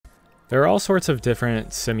There are all sorts of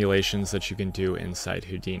different simulations that you can do inside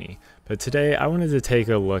Houdini, but today I wanted to take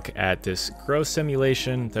a look at this growth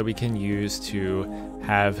simulation that we can use to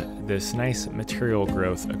have this nice material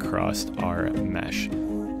growth across our mesh.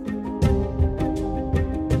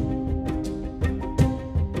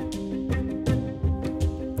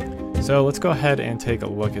 So let's go ahead and take a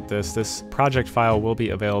look at this. This project file will be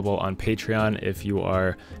available on Patreon. If you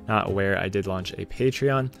are not aware, I did launch a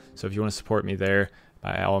Patreon, so if you want to support me there,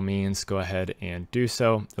 by all means, go ahead and do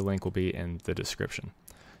so. The link will be in the description.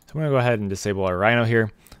 So I'm going to go ahead and disable our Rhino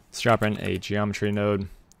here. Let's drop in a geometry node,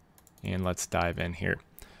 and let's dive in here.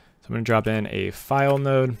 So I'm going to drop in a file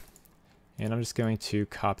node, and I'm just going to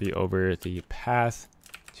copy over the path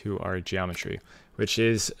to our geometry, which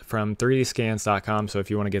is from 3dscans.com. So if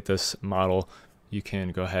you want to get this model, you can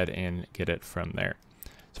go ahead and get it from there.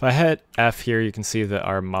 So if I hit F here, you can see that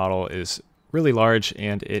our model is really large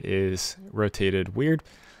and it is rotated weird.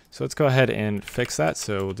 So let's go ahead and fix that.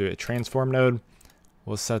 So we'll do a transform node.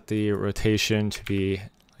 We'll set the rotation to be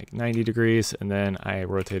like 90 degrees, and then I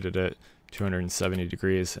rotated it 270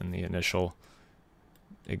 degrees in the initial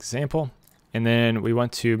example. And then we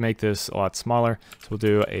want to make this a lot smaller, so we'll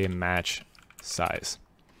do a match size.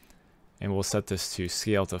 And we'll set this to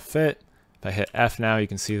scale to fit. If I hit F now, you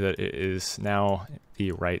can see that it is now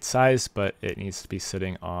the right size, but it needs to be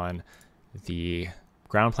sitting on the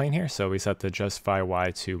ground plane here. So we set the justify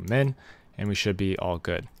Y to min, and we should be all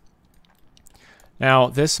good. Now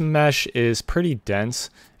this mesh is pretty dense,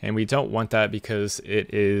 and we don't want that because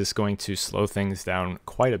it is going to slow things down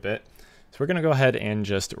quite a bit. So we're going to go ahead and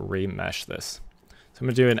just remesh this. So I'm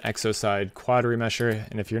going to do an exoside quad remesher,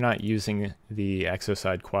 and if you're not using the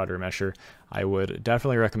exoside quad remesher, I would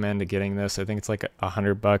definitely recommend getting this. I think it's like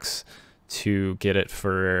 $100 to get it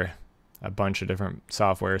for a bunch of different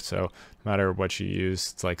software. So no matter what you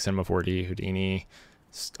use, it's like Cinema 4D, Houdini,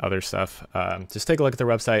 other stuff. Just take a look at their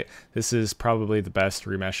website. This is probably the best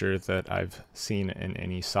remesher that I've seen in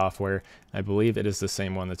any software. I believe it is the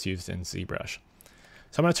same one that's used in ZBrush.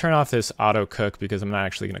 So I'm going to turn off this auto cook because I'm not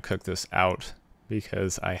actually going to cook this out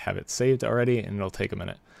because I have it saved already and it'll take a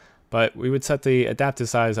minute. But we would set the adaptive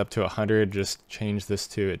size up to 100, just change this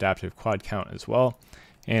to adaptive quad count as well.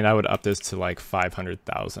 And I would up this to like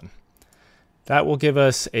 500,000. That will give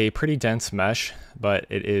us a pretty dense mesh, but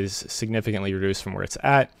it is significantly reduced from where it's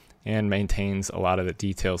at and maintains a lot of the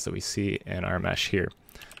details that we see in our mesh here.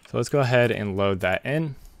 So let's go ahead and load that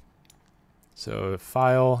in. So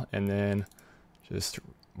file, and then just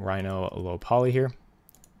Rhino low poly here.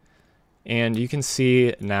 And you can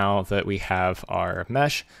see now that we have our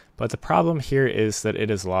mesh, but the problem here is that it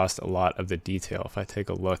has lost a lot of the detail. If I take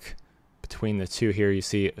a look between the two here, you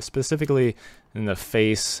see specifically in the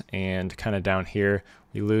face and kind of down here,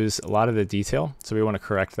 we lose a lot of the detail. So we want to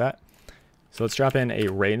correct that. So let's drop in a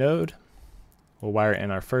ray node. We'll wire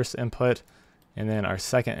in our first input, and then our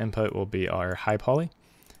second input will be our high poly.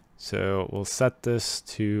 So we'll set this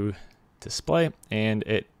to display, and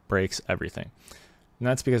it breaks everything. And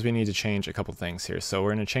that's because we need to change a couple things here. So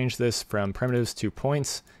we're going to change this from primitives to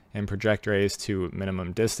points and project rays to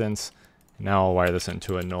minimum distance. Now I'll wire this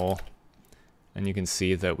into a null. And you can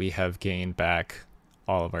see that we have gained back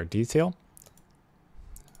all of our detail,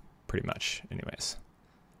 pretty much anyways.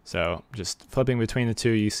 So just flipping between the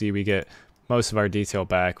two, you see we get most of our detail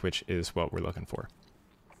back, which is what we're looking for.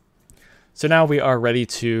 So now we are ready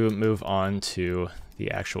to move on to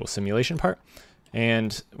the actual simulation part.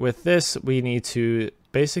 And with this, we need to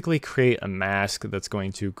basically create a mask that's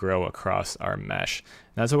going to grow across our mesh.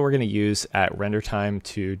 And that's what we're going to use at render time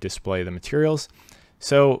to display the materials.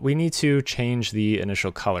 So we need to change the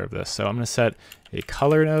initial color of this. So I'm going to set a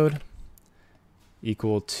color node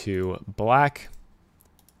equal to black,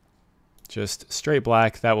 just straight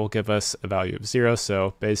black. That will give us a value of 0.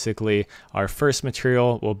 So basically our first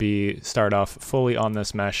material will start off fully on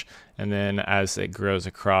this mesh, and then as it grows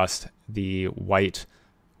across, the white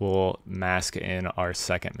will mask in our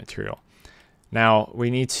second material. Now we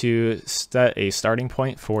need to set a starting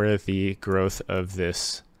point for the growth of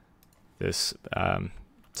this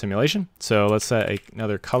simulation. So let's set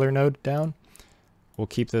another color node down. We'll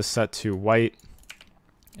keep this set to white,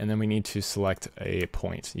 and then we need to select a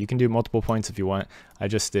point. You can do multiple points if you want. I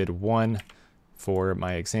just did one for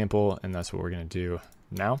my example, and that's what we're going to do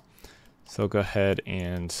now. So I'll go ahead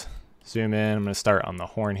and zoom in. I'm going to start on the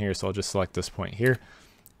horn here, so I'll just select this point here,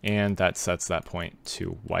 and that sets that point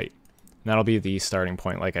to white. And that'll be the starting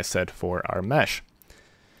point, like I said, for our mesh.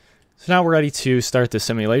 So now we're ready to start the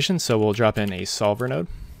simulation. So we'll drop in a solver node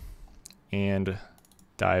and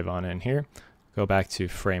dive on in here. Go back to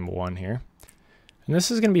frame 1 here. And this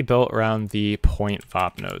is going to be built around the point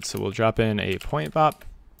VOP node. So we'll drop in a point VOP,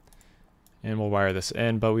 and we'll wire this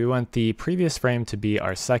in, but we want the previous frame to be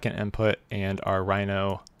our second input and our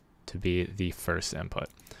Rhino to be the first input.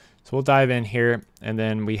 So we'll dive in here, and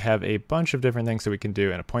then we have a bunch of different things that we can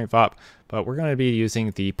do in a point VOP, but we're going to be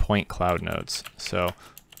using the point cloud nodes. So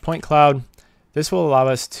point cloud, this will allow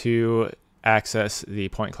us to access the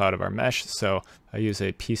point cloud of our mesh. So if I use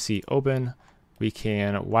a PC open, we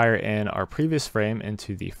can wire in our previous frame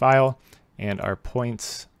into the file and our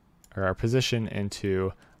points or our position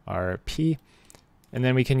into our P. And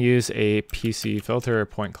then we can use a PC filter or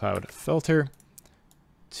point cloud filter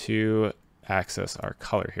to access our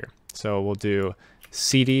color here. So we'll do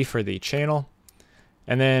CD for the channel.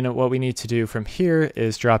 And then what we need to do from here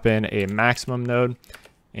is drop in a maximum node,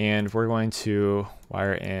 and we're going to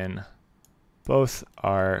wire in both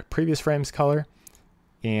our previous frame's color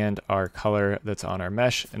and our color that's on our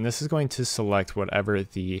mesh. And this is going to select whatever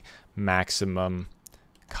the maximum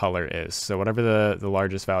color is. So whatever the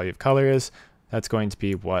largest value of color is, that's going to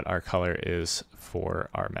be what our color is for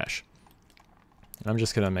our mesh. I'm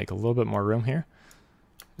just going to make a little bit more room here.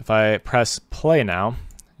 If I press play now,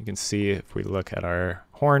 you can see if we look at our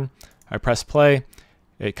horn, I press play,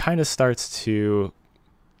 it kind of starts to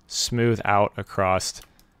smooth out across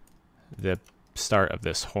the start of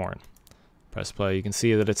this horn. Press play, you can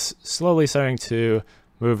see that it's slowly starting to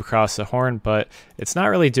move across the horn, but it's not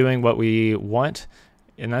really doing what we want,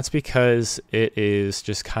 and that's because it is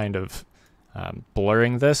just kind of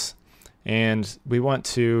blurring this, and we want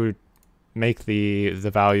to make the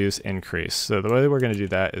values increase. So the way that we're going to do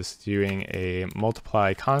that is doing a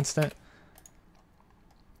multiply constant,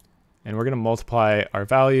 and we're going to multiply our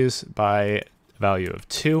values by a value of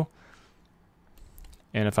 2.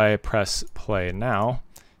 And if I press play now,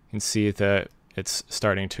 you can see that it's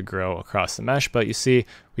starting to grow across the mesh, but you see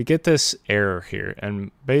we get this error here,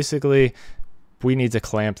 and basically we need to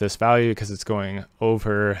clamp this value because it's going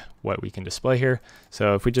over what we can display here.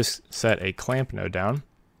 So if we just set a clamp node down,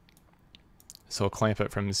 so we'll clamp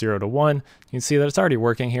it from 0 to 1. You can see that it's already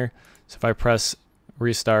working here. So if I press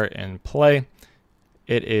restart and play,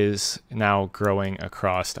 it is now growing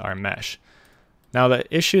across our mesh. Now the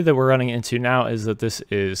issue that we're running into now is that this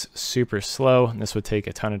is super slow, and this would take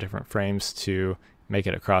a ton of different frames to make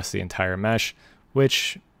it across the entire mesh,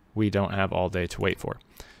 which we don't have all day to wait for.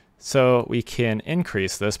 So we can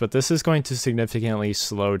increase this, but this is going to significantly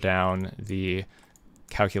slow down the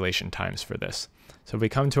calculation times for this. So if we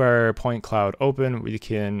come to our point cloud open, we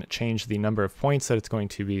can change the number of points that it's going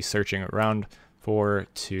to be searching around for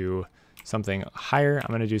to something higher. I'm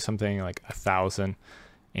going to do something like 1,000.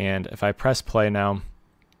 And if I press play now, you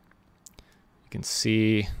can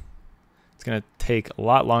see it's going to take a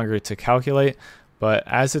lot longer to calculate, but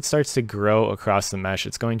as it starts to grow across the mesh,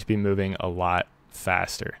 it's going to be moving a lot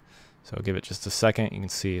faster. So I'll give it just a second. You can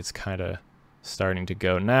see it's kind of starting to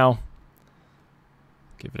go now.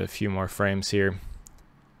 Give it a few more frames here.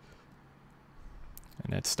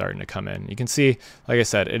 And it's starting to come in. You can see, like I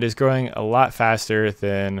said, it is growing a lot faster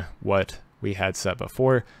than what we had set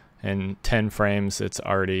before. In 10 frames, it's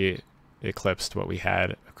already eclipsed what we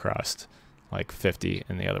had across like 50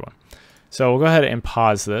 in the other one. So we'll go ahead and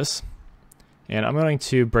pause this. And I'm going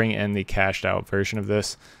to bring in the cached out version of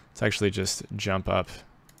this. Let's actually just jump up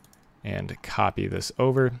and copy this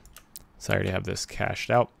over. So I already have this cached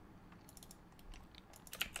out.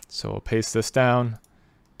 So we'll paste this down,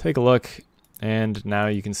 take a look, and now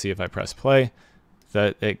you can see if I press play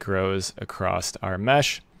that it grows across our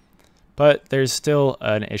mesh. But there's still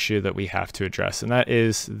an issue that we have to address, and that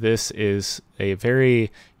is this is a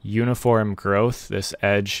very uniform growth. This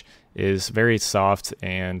edge is very soft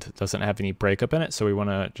and doesn't have any breakup in it, so we want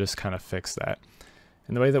to just kind of fix that.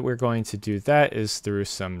 And the way that we're going to do that is through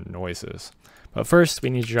some noises. But first, we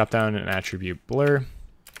need to drop down an attribute blur.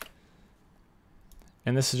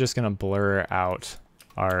 And this is just going to blur out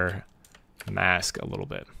our mask a little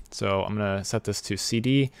bit. So I'm going to set this to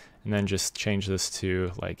CD and then just change this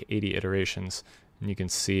to like 80 iterations. And you can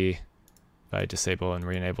see if I disable and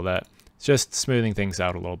re-enable that, it's just smoothing things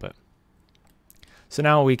out a little bit. So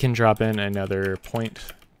now we can drop in another point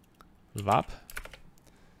VOP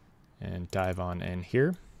and dive on in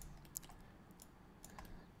here.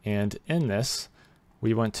 And in this,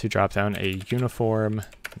 we want to drop down a uniform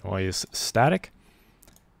noise static,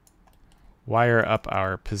 wire up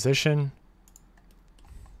our position,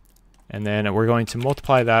 and then we're going to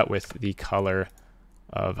multiply that with the color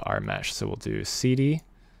of our mesh. So we'll do CD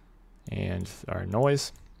and our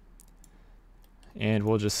noise, and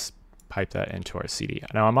we'll just pipe that into our CD.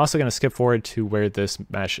 Now I'm also going to skip forward to where this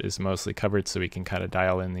mesh is mostly covered so we can kind of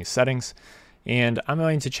dial in these settings. And I'm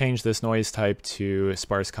going to change this noise type to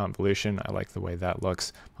sparse convolution. I like the way that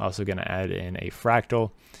looks. I'm also going to add in a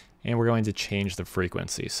fractal, and we're going to change the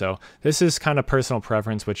frequency. So this is kind of personal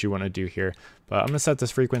preference what you want to do here, but I'm going to set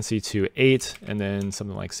this frequency to 8 and then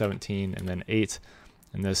something like 17 and then 8,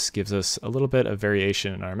 and this gives us a little bit of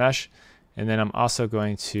variation in our mesh. And then I'm also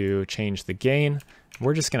going to change the gain.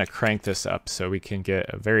 We're just going to crank this up so we can get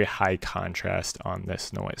a very high contrast on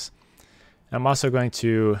this noise. I'm also going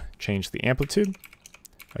to change the amplitude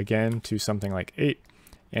again to something like 8,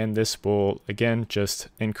 and this will again just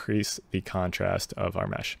increase the contrast of our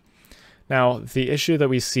mesh. Now, the issue that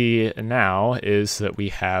we see now is that we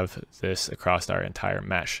have this across our entire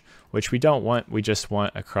mesh, which we don't want. We just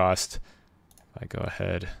want across, if I go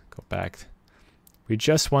ahead, go back, we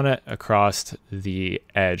just want it across the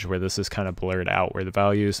edge where this is kind of blurred out, where the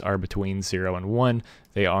values are between 0 and 1.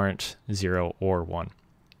 They aren't 0 or 1.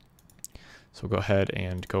 So we'll go ahead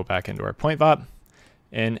and go back into our point VOP.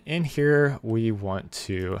 And in here, we want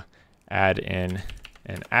to add in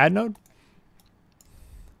an add node.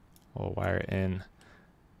 We'll wire in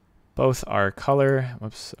both our color,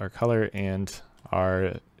 and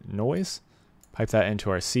our noise. Pipe that into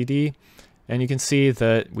our CD. And you can see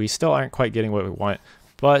that we still aren't quite getting what we want,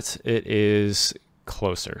 but it is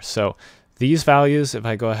closer. So these values, if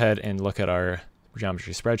I go ahead and look at our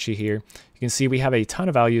geometry spreadsheet here, you can see we have a ton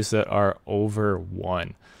of values that are over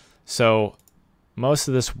 1. So most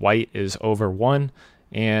of this white is over 1,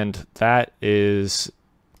 and that is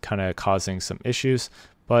kind of causing some issues.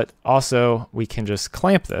 But also we can just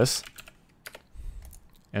clamp this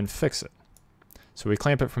and fix it. So we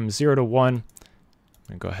clamp it from 0 to 1. I'm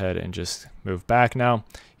going to go ahead and just move back now.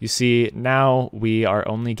 You see now we are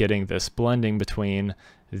only getting this blending between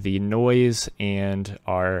the noise and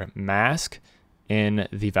our mask in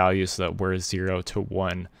the values that were 0 to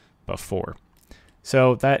 1 before.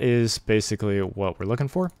 So that is basically what we're looking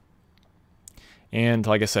for. And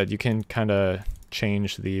like I said, you can kind of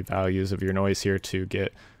change the values of your noise here to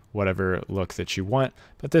get whatever look that you want,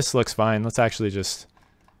 but this looks fine. Let's actually just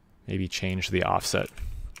maybe change the offset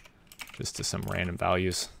just to some random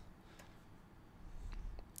values.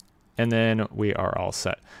 And then we are all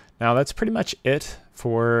set. Now that's pretty much it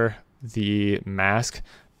for the mask.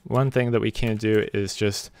 One thing that we can do is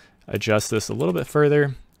just adjust this a little bit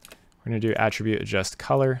further. We're going to do attribute adjust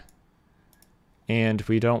color, and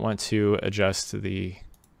we don't want to adjust the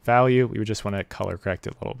value. We would just want to color correct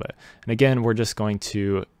it a little bit. And again, we're just going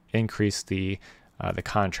to increase the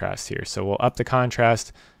contrast here. So we'll up the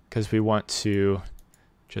contrast because we want to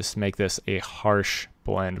just make this a harsh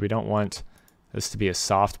blend. We don't want this to be a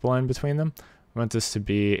soft blend between them. We want this to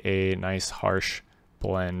be a nice harsh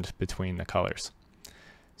blend between the colors.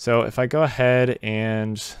 So if I go ahead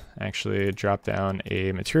and actually drop down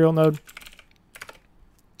a material node,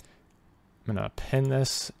 I'm going to pin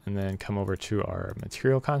this and then come over to our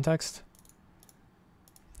material context.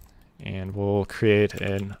 And we'll create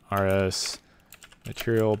an RS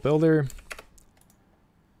material builder.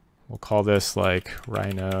 We'll call this like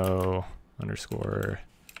Rhino _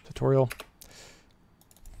 tutorial.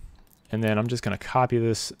 And then I'm just going to copy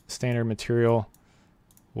this standard material.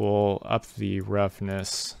 We'll up the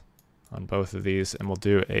roughness on both of these, and we'll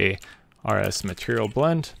do a RS material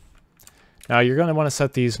blend. Now you're going to want to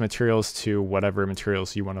set these materials to whatever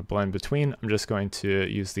materials you want to blend between. I'm just going to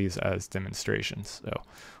use these as demonstrations. So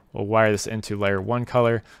we'll wire this into layer 1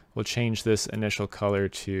 color. We'll change this initial color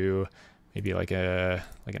to maybe like an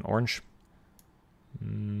orange.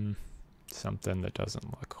 Something that doesn't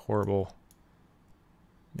look horrible.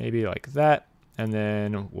 Maybe like that. And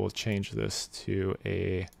then we'll change this to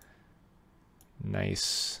a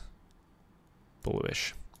nice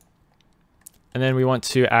bluish. And then we want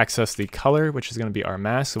to access the color, which is going to be our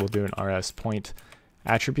mask. So we'll do an RS point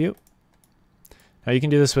attribute. Now you can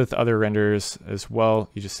do this with other renders as well.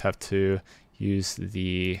 You just have to use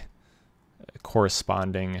the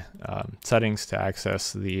corresponding settings to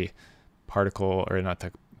access the particle, or not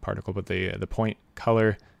the particle, but the point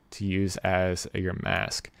color to use as your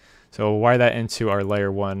mask. So we'll wire that into our layer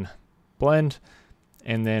 1 blend,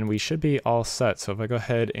 and then we should be all set. So if I go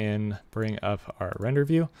ahead and bring up our render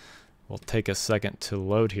view, we'll take a second to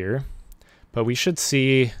load here, but we should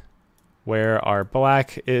see where our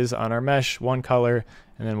black is on our mesh, one color,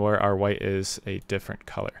 and then where our white is a different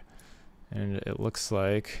color. And it looks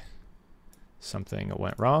like something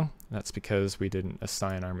went wrong. That's because we didn't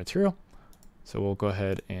assign our material. So we'll go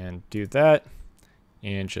ahead and do that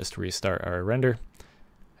and just restart our render.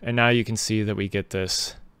 And now you can see that we get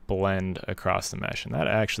this blend across the mesh, and that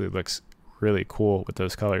actually looks really cool with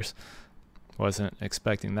those colors. Wasn't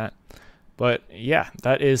expecting that. But yeah,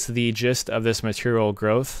 that is the gist of this material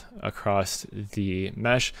growth across the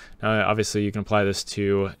mesh. Now, obviously you can apply this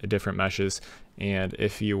to different meshes, and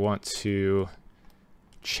if you want to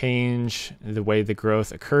change the way the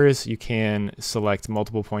growth occurs, you can select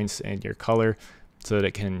multiple points in your color so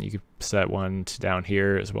that you could set one to down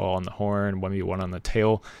here as well on the horn, maybe one on the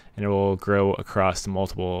tail, and it will grow across the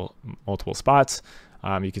multiple spots.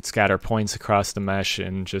 You could scatter points across the mesh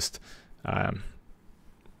and just set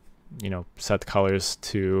the colors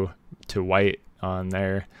to white on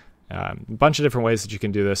there. A bunch of different ways that you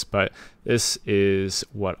can do this, but this is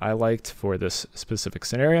what I liked for this specific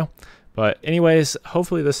scenario. But anyways,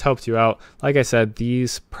 hopefully this helped you out. Like I said,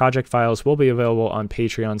 these project files will be available on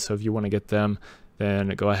Patreon, so if you want to get them, then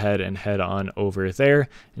go ahead and head on over there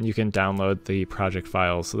and you can download the project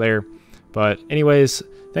files there. But anyways,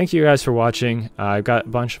 thank you guys for watching. I've got a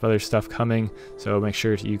bunch of other stuff coming, so make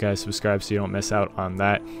sure you guys subscribe so you don't miss out on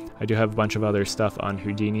that. I do have a bunch of other stuff on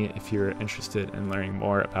Houdini. If you're interested in learning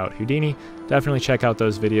more about Houdini, definitely check out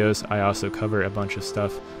those videos. I also cover a bunch of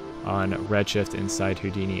stuff on Redshift inside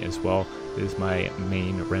Houdini as well. It is my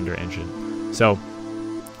main render engine. So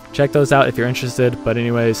check those out if you're interested. But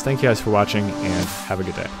anyways, thank you guys for watching and have a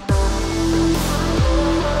good day.